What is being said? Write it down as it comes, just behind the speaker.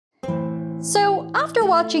after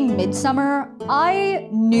watching Midsommar, I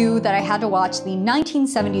knew that I had to watch the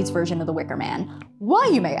 1970s version of The Wicker Man. Why,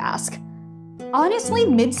 you may ask? Honestly,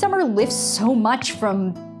 Midsommar lifts so much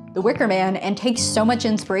from The Wicker Man and takes so much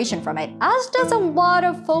inspiration from it, as does a lot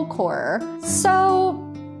of folk horror. So,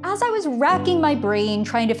 as I was racking my brain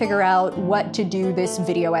trying to figure out what to do this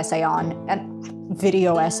video essay on, and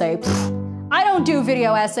video essay, I don't do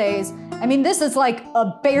video essays. I mean, this is like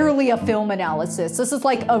barely a film analysis. This is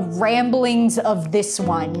like a ramblings of this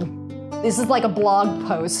one. This is like a blog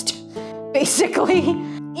post, basically.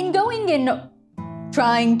 In going and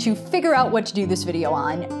trying to figure out what to do this video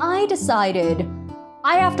on, I decided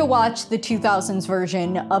I have to watch the 2000s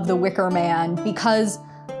version of The Wicker Man because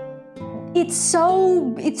it's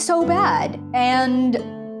so bad. And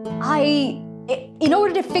in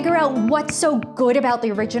order to figure out what's so good about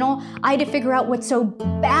the original, I had to figure out what's so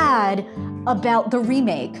bad about the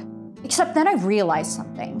remake. Except then I realized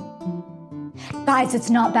something. Guys, it's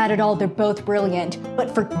not bad at all, they're both brilliant,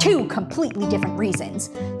 but for two completely different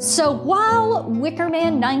reasons. So while Wicker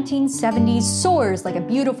Man 1970 soars like a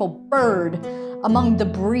beautiful bird among the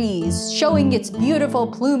breeze, showing its beautiful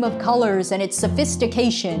plume of colors and its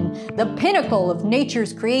sophistication, the pinnacle of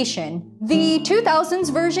nature's creation, the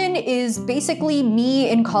 2000s version is basically me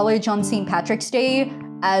in college on St. Patrick's Day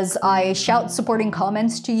as I shout supporting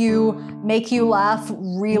comments to you, make you laugh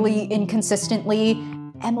really inconsistently,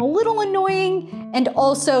 am a little annoying, and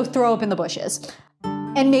also throw up in the bushes.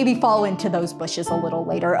 And maybe fall into those bushes a little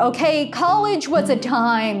later. Okay, college was a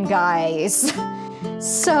time, guys.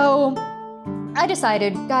 So I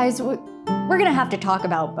decided, guys, we're gonna have to talk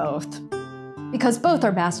about both because both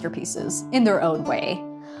are masterpieces in their own way.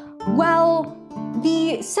 Well,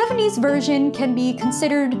 the 70s version can be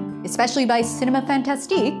considered, especially by Cinema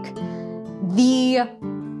Fantastique, the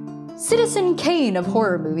Citizen Kane of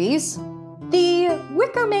horror movies. The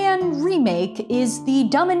Wicker Man remake is the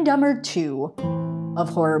Dumb and Dumber 2 of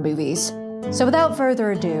horror movies. So without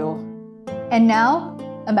further ado, and now,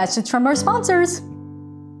 a message from our sponsors.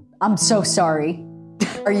 I'm so sorry.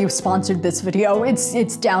 Are you sponsored this video?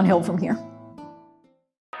 It's downhill from here.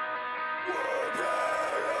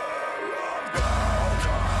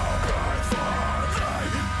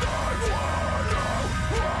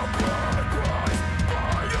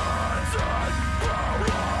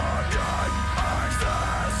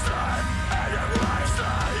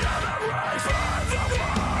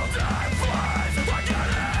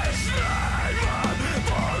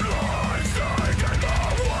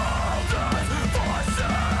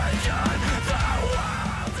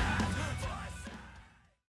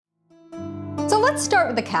 Let's start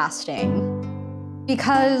with the casting,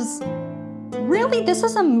 because really this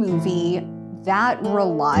is a movie that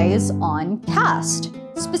relies on cast,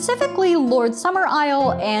 specifically Lord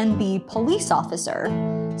Summerisle and the police officer.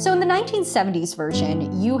 So in the 1970s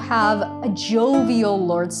version, you have a jovial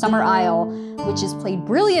Lord Summerisle, which is played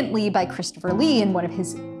brilliantly by Christopher Lee in one of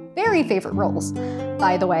his very favorite roles,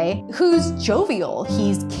 by the way, who's jovial,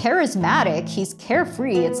 he's charismatic, he's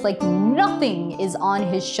carefree, it's like nothing is on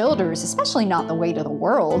his shoulders, especially not the weight of the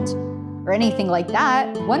world, or anything like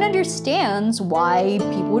that. One understands why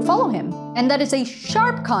people would follow him. And that is a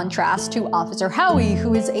sharp contrast to Officer Howie,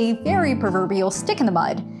 who is a very proverbial stick in the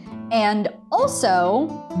mud, and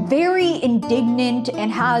also very indignant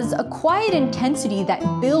and has a quiet intensity that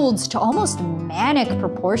builds to almost manic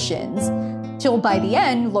proportions. Till by the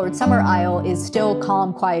end, Lord Summerisle is still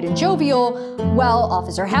calm, quiet, and jovial, while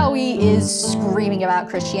Officer Howie is screaming about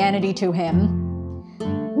Christianity to him.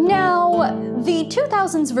 Now, the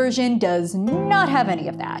 2000s version does not have any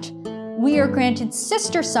of that. We are granted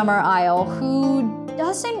Sister Summerisle, who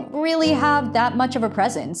doesn't really have that much of a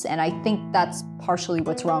presence, and I think that's partially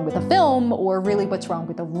what's wrong with the film, or really what's wrong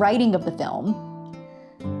with the writing of the film,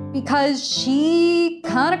 because she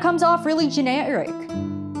kind of comes off really generic.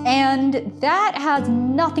 And that has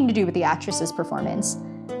nothing to do with the actress's performance.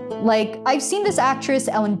 Like, I've seen this actress,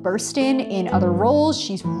 Ellen Burstyn, in other roles.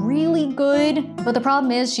 She's really good, but the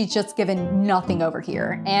problem is she's just given nothing over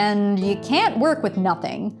here, and you can't work with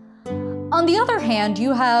nothing. On the other hand,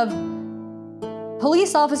 you have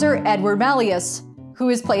Police Officer Edward Malleus, who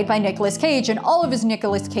is played by Nicolas Cage, and all of his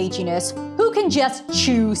Nicolas Caginess, who can just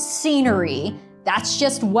chew scenery. That's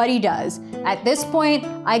just what he does. At this point,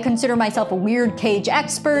 I consider myself a weird Cage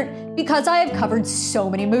expert because I have covered so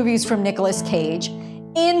many movies from Nicolas Cage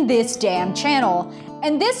in this damn channel.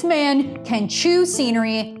 And this man can chew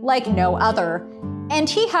scenery like no other. And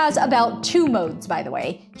he has about 2 modes, by the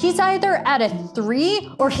way. He's either at a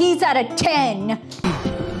 3 or he's at a 10.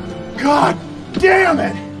 God damn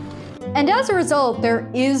it! And as a result, there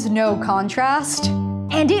is no contrast,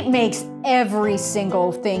 and it makes every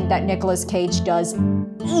single thing that Nicolas Cage does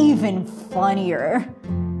even funnier.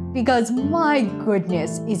 Because my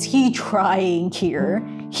goodness, is he trying here.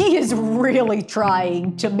 He is really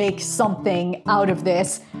trying to make something out of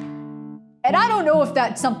this. And I don't know if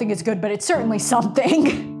that something is good, but it's certainly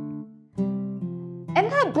something.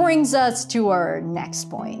 And that brings us to our next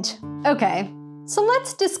point. Okay, so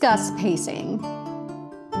let's discuss pacing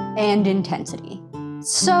and intensity.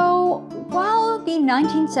 So, while the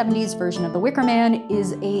 1970s version of The Wicker Man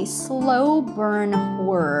is a slow burn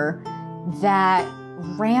horror that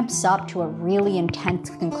ramps up to a really intense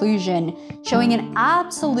conclusion, showing an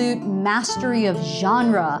absolute mastery of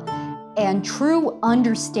genre and true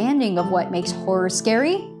understanding of what makes horror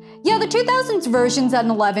scary. Yeah, the 2000s version's at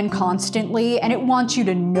an 11 constantly, and it wants you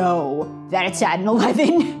to know that it's at an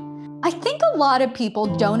 11. I think a lot of people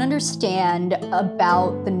don't understand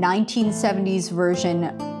about the 1970s version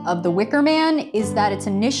of The Wicker Man is that it's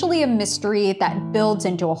initially a mystery that builds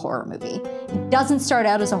into a horror movie. It doesn't start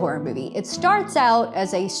out as a horror movie. It starts out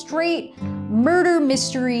as a straight murder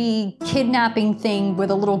mystery kidnapping thing with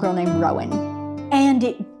a little girl named Rowan. And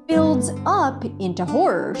it builds up into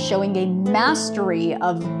horror, showing a mastery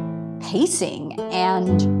of pacing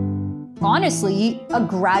and, honestly, a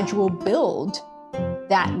gradual build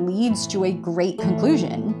that leads to a great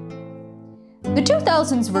conclusion. The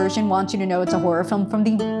 2000s version wants you to know it's a horror film from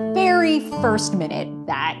the very first minute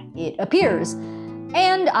that it appears.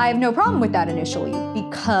 And I have no problem with that initially,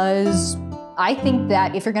 because I think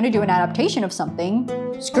that if you're gonna do an adaptation of something,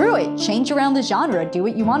 screw it, change around the genre, do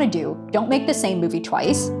what you wanna do. Don't make the same movie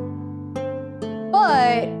twice.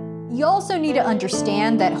 But you also need to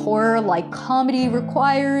understand that horror, like comedy,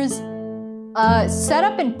 requires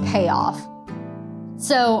setup and payoff.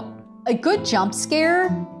 So a good jump scare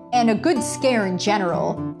and a good scare in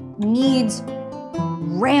general needs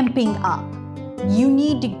ramping up. You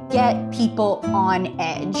need to get people on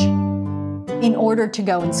edge in order to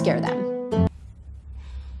go and scare them.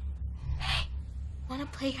 Hey, wanna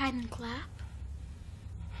play hide and clap?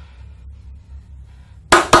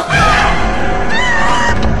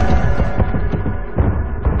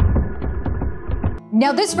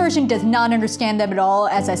 Now, this version does not understand them at all,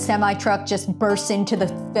 as a semi-truck just bursts into the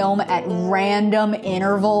film at random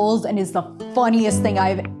intervals and is the funniest thing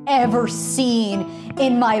I've ever seen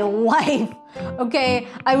in my life. Okay,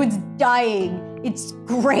 I was dying. It's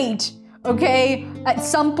great. Okay, at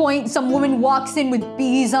some point, some woman walks in with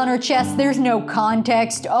bees on her chest. There's no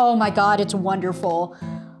context. Oh my God, it's wonderful.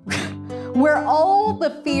 Where all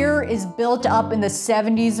the fear is built up in the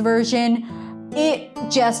 70s version, it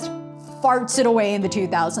just farts it away in the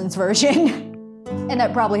 2000s version. And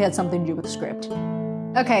that probably had something to do with the script.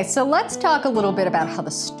 Okay, so let's talk a little bit about how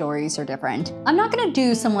the stories are different. I'm not gonna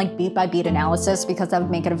do some like beat by beat analysis because that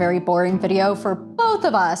would make it a very boring video for both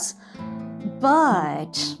of us.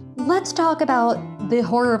 But let's talk about the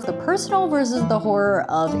horror of the personal versus the horror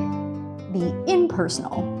of the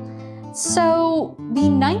impersonal. So the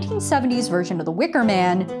 1970s version of The Wicker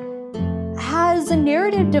Man has a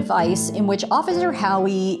narrative device in which Officer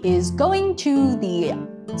Howie is going to the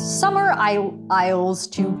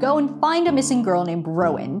Summerisle to go and find a missing girl named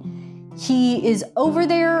Rowan. He is over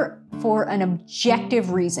there for an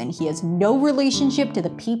objective reason. He has no relationship to the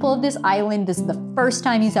people of this island. This is the first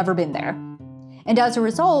time he's ever been there. And as a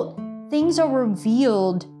result, things are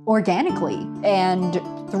revealed organically and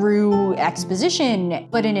through exposition.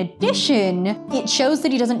 But in addition, it shows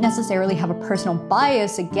that he doesn't necessarily have a personal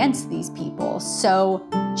bias against these people. So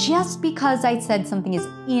just because I said something is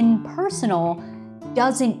impersonal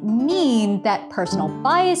doesn't mean that personal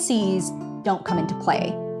biases don't come into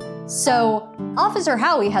play. So Officer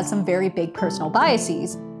Howie has some very big personal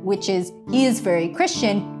biases, which is he is very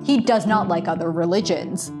Christian. He does not like other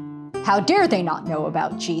religions. How dare they not know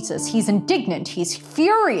about Jesus? He's indignant, he's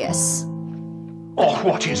furious. Oh,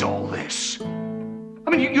 what is all this? I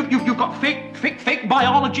mean, you've got fake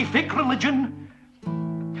biology, fake religion.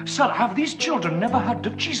 Sir, have these children never heard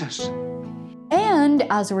of Jesus? And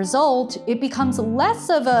as a result, it becomes less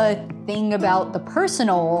of a thing about the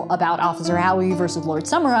personal, about Officer Howie versus Lord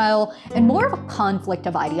Summerisle, and more of a conflict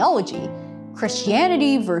of ideology,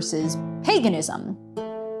 Christianity versus paganism.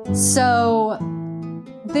 So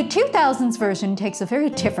the 2000s version takes a very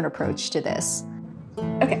different approach to this.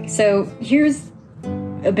 Okay, so here's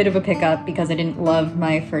a bit of a pickup because I didn't love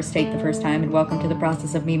my first take the first time, and welcome to the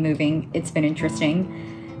process of me moving. It's been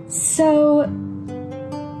interesting. So,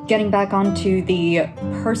 getting back onto the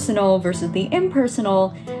personal versus the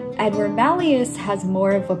impersonal, Edward Malleus has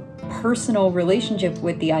more of a personal relationship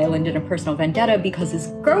with the island and a personal vendetta because his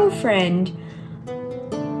girlfriend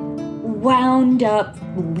wound up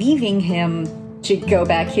leaving him to go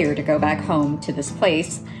back here, to go back home to this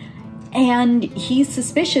place. And he's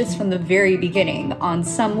suspicious from the very beginning. On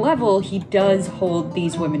some level, he does hold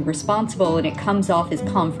these women responsible, and it comes off as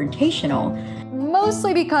confrontational.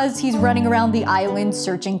 Mostly because he's running around the island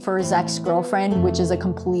searching for his ex-girlfriend, which is a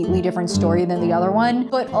completely different story than the other one.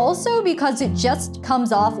 But also because it just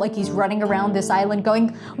comes off like he's running around this island going,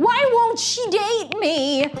 "Why won't she date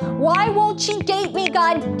me? Why won't she date me?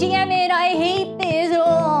 God damn it, I hate this.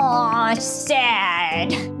 Oh,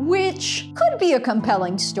 sad." Which could be a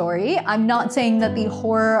compelling story. I'm not saying that the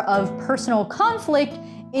horror of personal conflict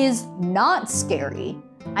is not scary.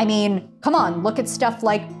 I mean, come on, look at stuff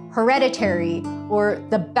like Hereditary, or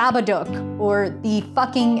The Babadook, or The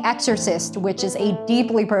fucking Exorcist, which is a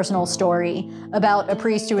deeply personal story about a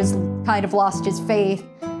priest who has kind of lost his faith.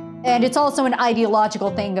 And it's also an ideological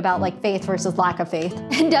thing about like faith versus lack of faith.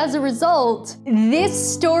 And as a result,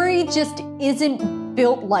 this story just isn't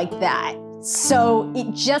built like that. So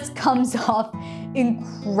it just comes off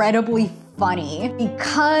incredibly funny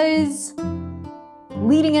because,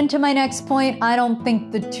 leading into my next point, I don't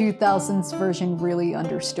think the 2000s version really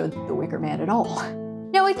understood The Wicker Man at all.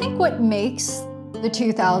 Now, I think what makes the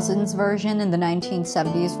 2000s version and the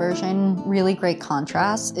 1970s version really great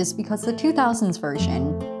contrasts is because the 2000s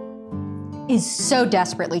version is so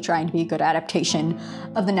desperately trying to be a good adaptation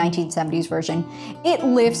of the 1970s version. It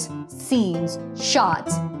lifts scenes,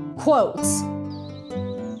 shots, quotes.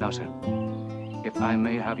 Now, sir, if I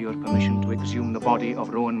may have your permission to exhume the body of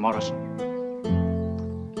Rowan Morrison.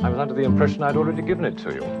 I was under the impression I'd already given it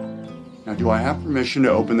to you. Now, do I have permission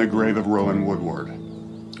to open the grave of Rowan Woodward?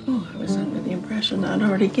 Oh, I was under the impression I'd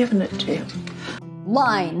already given it to you.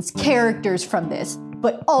 Lines, characters from this,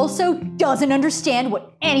 but also doesn't understand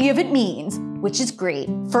what any of it means, which is great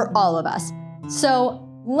for all of us. So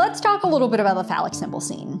let's talk a little bit about the phallic symbol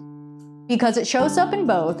scene. Because it shows up in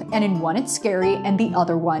both, and in one it's scary, and the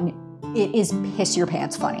other one it is piss your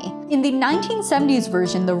pants funny. In the 1970s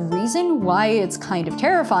version, the reason why it's kind of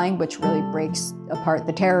terrifying, which really breaks apart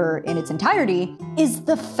the terror in its entirety, is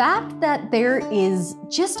the fact that there is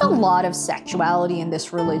just a lot of sexuality in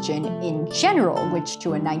this religion in general, which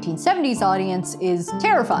to a 1970s audience is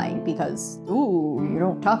terrifying because, ooh, you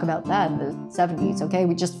don't talk about that in the 70s, okay?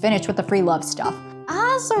 We just finished with the free love stuff.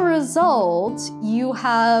 As a result, you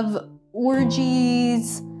have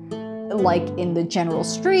orgies, like in the general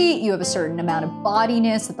street, you have a certain amount of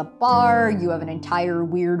bodiness at the bar, you have an entire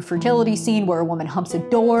weird fertility scene where a woman humps a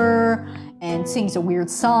door and sings a weird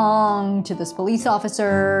song to this police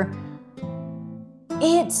officer.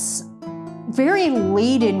 It's very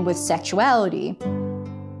laden with sexuality.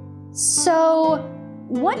 So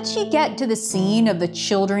once you get to the scene of the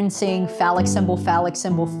children saying phallic symbol, phallic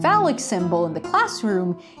symbol, phallic symbol in the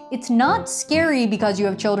classroom, it's not scary because you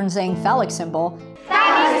have children saying phallic symbol.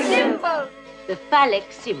 Phallic symbol! The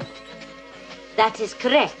phallic symbol. That is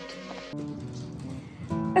correct.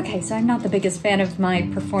 Okay, so I'm not the biggest fan of my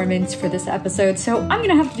performance for this episode, so I'm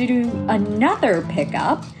gonna have to do another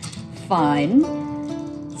pickup. Fun.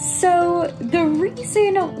 So, the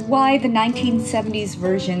reason why the 1970s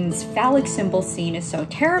version's phallic symbol scene is so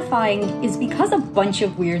terrifying is because a bunch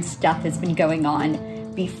of weird stuff has been going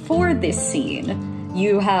on before this scene.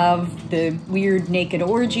 You have the weird naked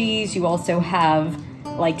orgies, you also have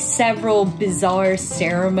like several bizarre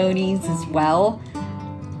ceremonies as well.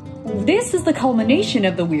 This is the culmination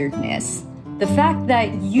of the weirdness. The fact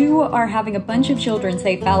that you are having a bunch of children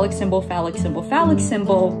say phallic symbol, phallic symbol, phallic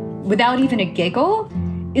symbol without even a giggle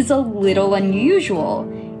is a little unusual.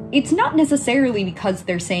 It's not necessarily because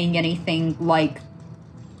they're saying anything like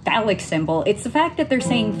phallic symbol, it's the fact that they're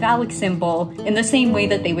saying phallic symbol in the same way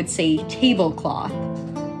that they would say tablecloth.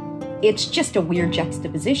 It's just a weird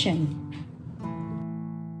juxtaposition.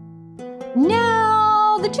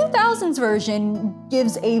 Now, the 2000s version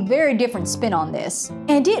gives a very different spin on this,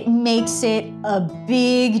 and it makes it a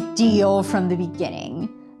big deal from the beginning.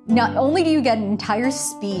 Not only do you get an entire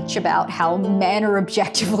speech about how men are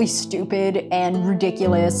objectively stupid and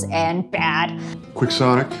ridiculous and bad.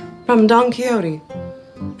 Quixotic. From Don Quixote,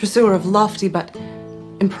 pursuer of lofty but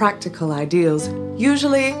impractical ideals,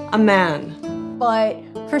 usually a man. But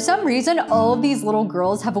for some reason, all of these little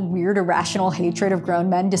girls have a weird irrational hatred of grown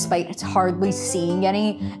men despite hardly seeing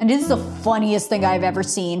any. And this is the funniest thing I've ever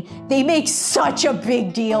seen. They make such a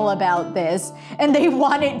big deal about this, and they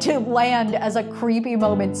want it to land as a creepy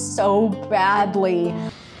moment so badly.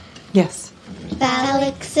 Yes.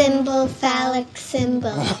 Phallic symbol, phallic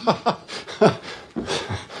symbol.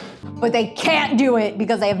 But they can't do it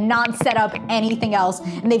because they have not set up anything else,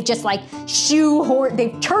 and they've just like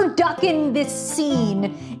they've turducken this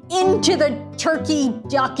scene into the turkey,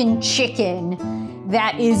 duck, and chicken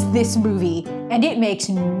that is this movie, and it makes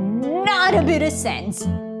not a bit of sense.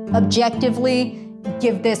 Objectively,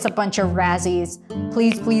 give this a bunch of Razzies.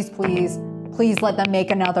 Please, please, please, please let them make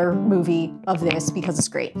another movie of this because it's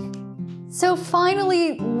great. So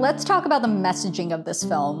finally, let's talk about the messaging of this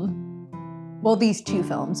film. Well, these two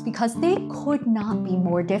films, because they could not be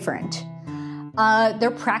more different.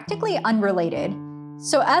 They're practically unrelated.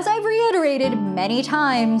 So as I've reiterated many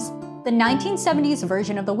times, the 1970s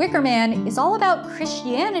version of The Wicker Man is all about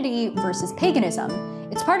Christianity versus paganism.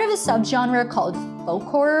 It's part of a subgenre called folk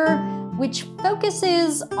horror, which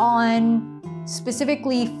focuses on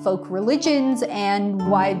specifically folk religions and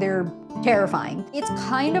why they're terrifying. It's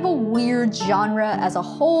kind of a weird genre as a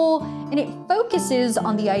whole, and it focuses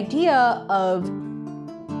on the idea of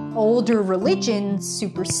older religions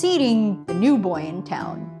superseding the new boy in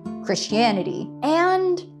town, Christianity.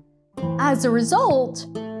 And as a result,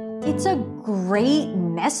 it's a great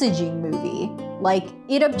messaging movie. Like,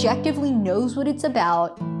 it objectively knows what it's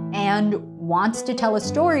about and wants to tell a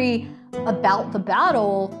story about the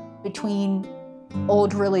battle between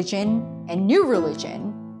old religion and new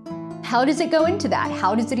religion. How does it go into that?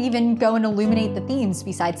 How does it even go and illuminate the themes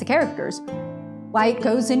besides the characters? Why it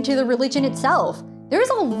goes into the religion itself. There's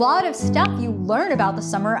a lot of stuff you learn about the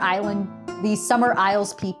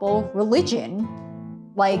Summerisle's people religion.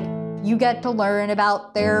 Like, you get to learn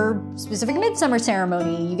about their specific midsummer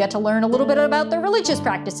ceremony. You get to learn a little bit about their religious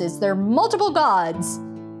practices, their multiple gods,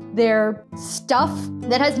 their stuff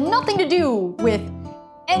that has nothing to do with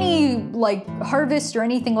any like harvest or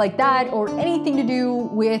anything like that, or anything to do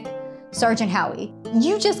with Sergeant Howie.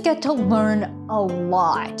 You just get to learn a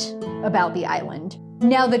lot about the island.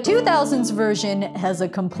 Now, the 2000s version has a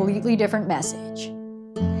completely different message.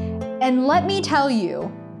 And let me tell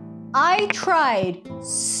you, I tried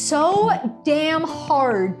so damn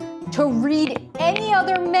hard to read any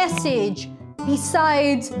other message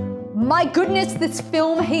besides, my goodness, this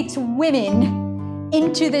film hates women,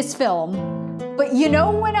 into this film. But you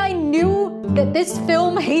know when I knew that this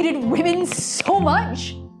film hated women so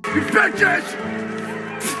much? You bitches!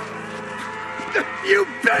 You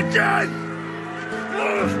bitches!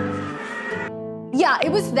 Yeah,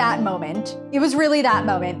 it was that moment. It was really that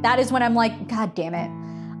moment. That is when I'm like, God damn it.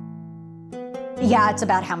 Yeah, it's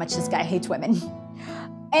about how much this guy hates women.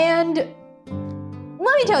 And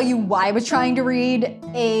let me tell you why I was trying to read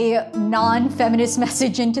a non-feminist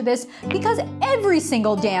message into this, because every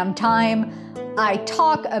single damn time I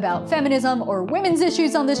talk about feminism or women's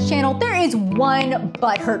issues on this channel, there is one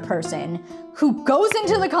butthurt person who goes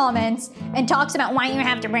into the comments and talks about why you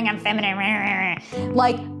have to bring up feminism.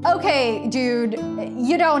 Like, okay, dude,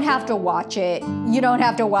 you don't have to watch it. You don't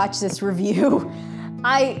have to watch this review.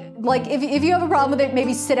 If you have a problem with it,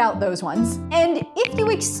 maybe sit out those ones. And if you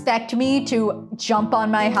expect me to jump on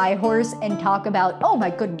my high horse and talk about, oh my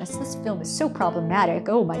goodness, this film is so problematic,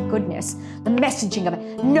 oh my goodness, the messaging of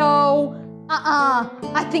it. No,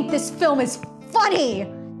 I think this film is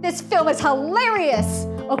funny. This film is hilarious,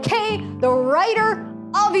 okay? The writer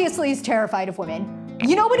obviously is terrified of women.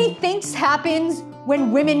 You know what he thinks happens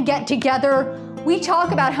when women get together? We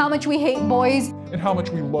talk about how much we hate boys and how much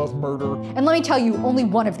we love murder. And let me tell you, only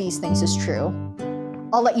one of these things is true.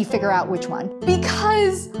 I'll let you figure out which one.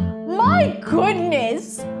 Because, my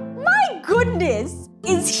goodness,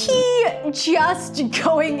 is he just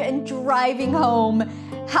going and driving home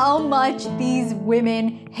how much these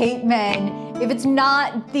women hate men? If it's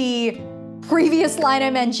not the previous line I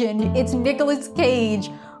mentioned, it's Nicolas Cage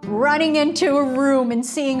running into a room and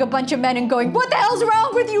seeing a bunch of men and going, what the hell's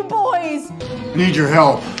wrong with you boys? I need your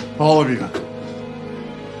help, all of you.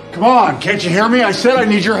 Come on, can't you hear me? I said I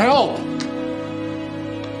need your help.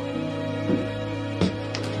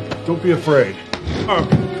 Don't be afraid.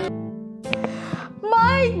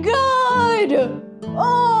 My God!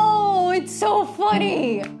 Oh, it's so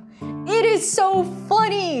funny. It is so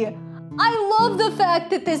funny. I love the fact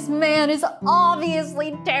that this man is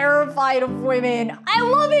obviously terrified of women. I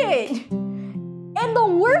love it. And the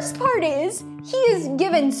worst part is, he is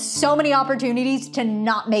given so many opportunities to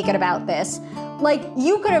not make it about this. Like,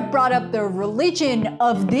 you could have brought up the religion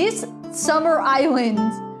of this Summer Island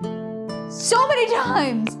so many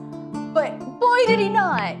times, but boy did he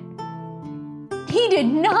not. He did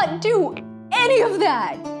not do any of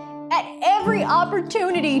that. At every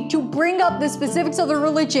opportunity to bring up the specifics of the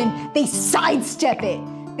religion, they sidestep it.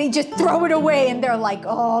 They just throw it away and they're like,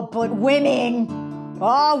 oh, but women.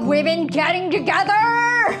 Oh, women getting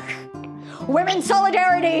together. Women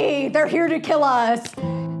solidarity. They're here to kill us.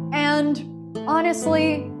 And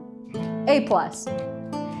honestly, A+.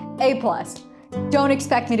 A+. Don't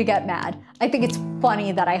expect me to get mad. I think it's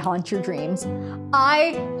funny that I haunt your dreams.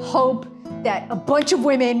 I hope that a bunch of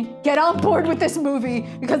women get on board with this movie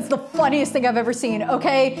because it's the funniest thing I've ever seen,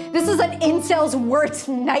 okay? This is an incel's worst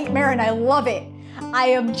nightmare and I love it.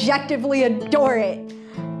 I objectively adore it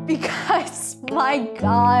because, my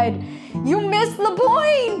God, you missed the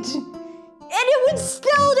point! And it was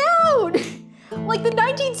spelled out! Like, the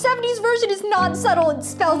 1970s version is not subtle, it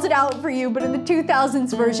spells it out for you, but in the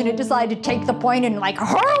 2000s version, it decided to take the point and, like,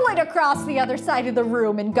 hurl it across the other side of the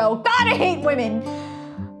room and go, God, I hate women!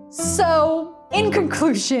 So, in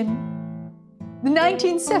conclusion, the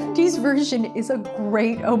 1970s version is a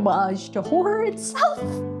great homage to horror itself.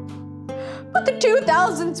 But the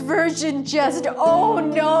 2000s version just, oh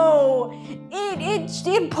no,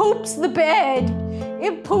 it poops the bed.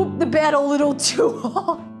 It pooped the bed a little too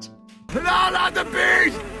hard. No, not the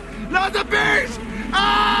bees! Not the bees!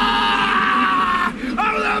 Ah!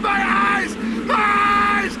 Open my eyes! My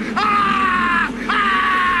eyes! Ah!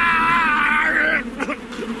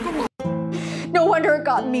 No wonder it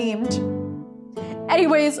got memed.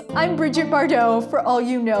 Anyways, I'm Bridget Bardot, for all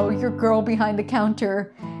you know, your girl behind the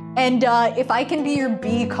counter. And if I can be your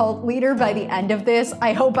bee cult leader by the end of this,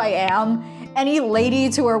 I hope I am. Any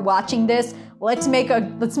ladies who are watching this, let's make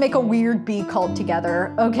a weird bee cult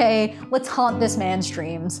together, okay? Let's haunt this man's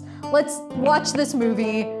dreams. Let's watch this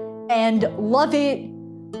movie and love it.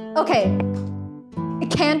 Okay,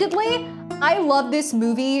 candidly, I love this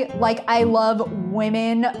movie like I love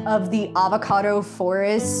Women of the Avocado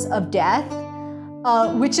Forests of Death,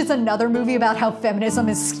 which is another movie about how feminism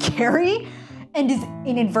is scary and is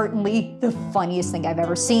inadvertently the funniest thing I've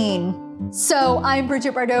ever seen. So I'm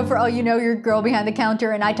Bridget Bardot, for all you know, your girl behind the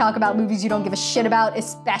counter, and I talk about movies you don't give a shit about,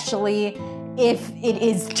 especially if it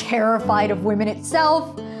is terrified of women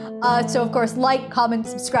itself. So of course, like, comment,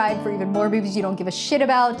 subscribe for even more movies you don't give a shit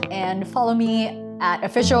about, and follow me at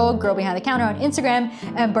official girl behind the counter on Instagram,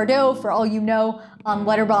 and Bardot, for all you know, on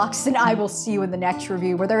Letterboxd, and I will see you in the next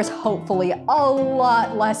review where there's hopefully a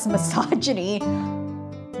lot less misogyny.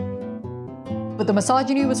 But the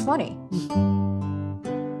misogyny was funny.